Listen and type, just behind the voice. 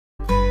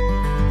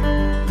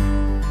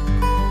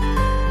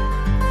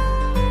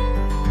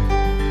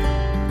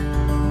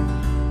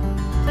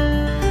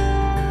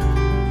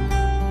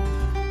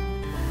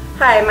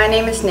Hi, my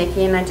name is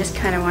Nicci and I just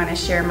kind of want to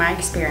share my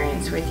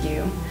experience with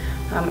you.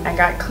 I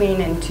got clean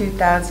in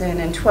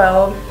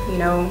 2012. You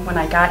know, when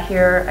I got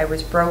here I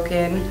was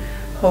broken,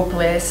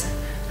 hopeless,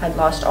 I'd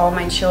lost all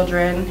my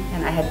children,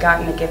 and I had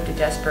gotten the gift of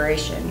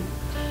desperation.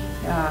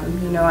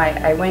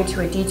 I went to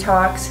a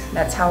detox.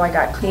 That's how I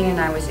got clean, and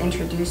I was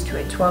introduced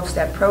to a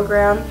 12-step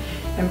program,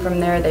 and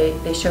from there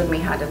they showed me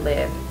how to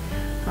live.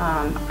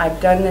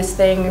 I've done this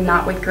thing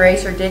not with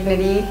grace or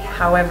dignity.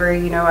 However,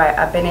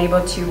 I've been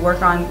able to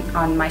work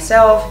on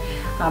myself.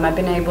 I've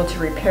been able to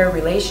repair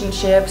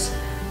relationships.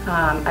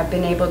 I've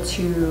been able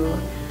to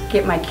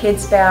get my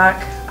kids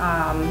back.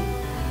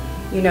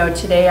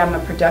 Today I'm a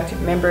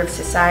productive member of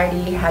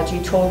society. Had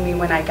you told me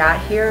when I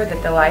got here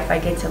that the life I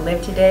get to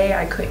live today,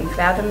 I couldn't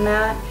fathom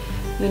that.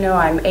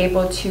 I'm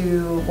able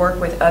to work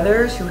with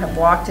others who have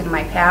walked in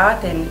my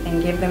path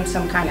and give them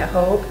some kind of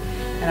hope.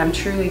 And I'm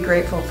truly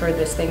grateful for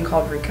this thing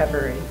called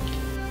recovery.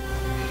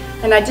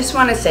 And I just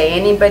want to say,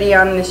 anybody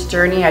on this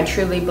journey, I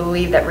truly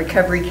believe that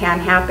recovery can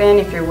happen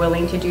if you're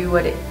willing to do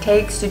what it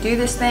takes to do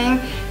this thing.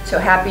 So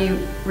happy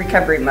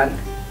Recovery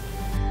Month.